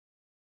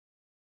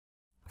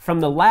From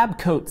the Lab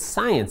Coat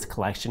Science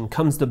Collection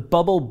comes the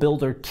Bubble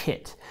Builder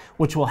Kit,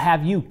 which will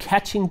have you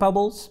catching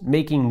bubbles,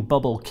 making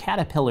bubble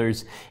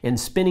caterpillars, and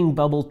spinning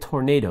bubble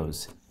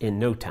tornadoes in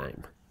no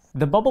time.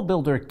 The Bubble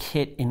Builder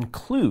Kit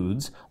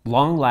includes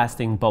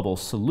long-lasting bubble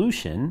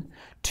solution,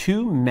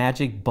 2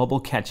 magic bubble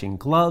catching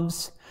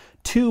gloves,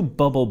 2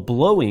 bubble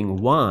blowing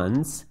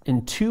wands,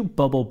 and 2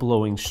 bubble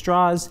blowing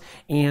straws,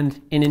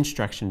 and an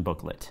instruction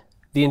booklet.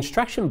 The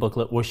instruction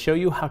booklet will show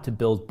you how to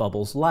build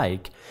bubbles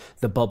like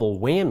the bubble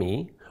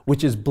whammy,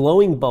 which is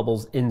blowing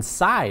bubbles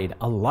inside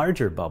a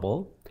larger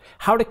bubble,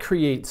 how to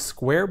create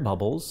square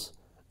bubbles,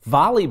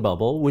 volley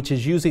bubble, which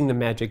is using the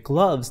magic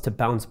gloves to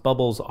bounce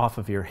bubbles off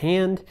of your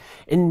hand,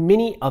 and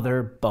many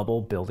other bubble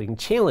building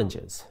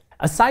challenges.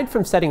 Aside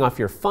from setting off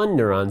your fun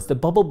neurons, the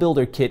Bubble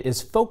Builder Kit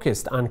is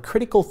focused on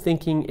critical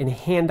thinking and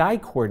hand-eye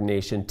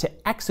coordination to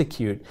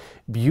execute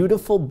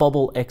beautiful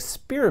bubble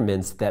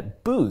experiments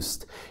that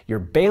boost your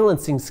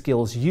balancing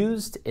skills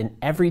used in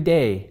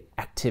everyday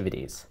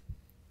activities.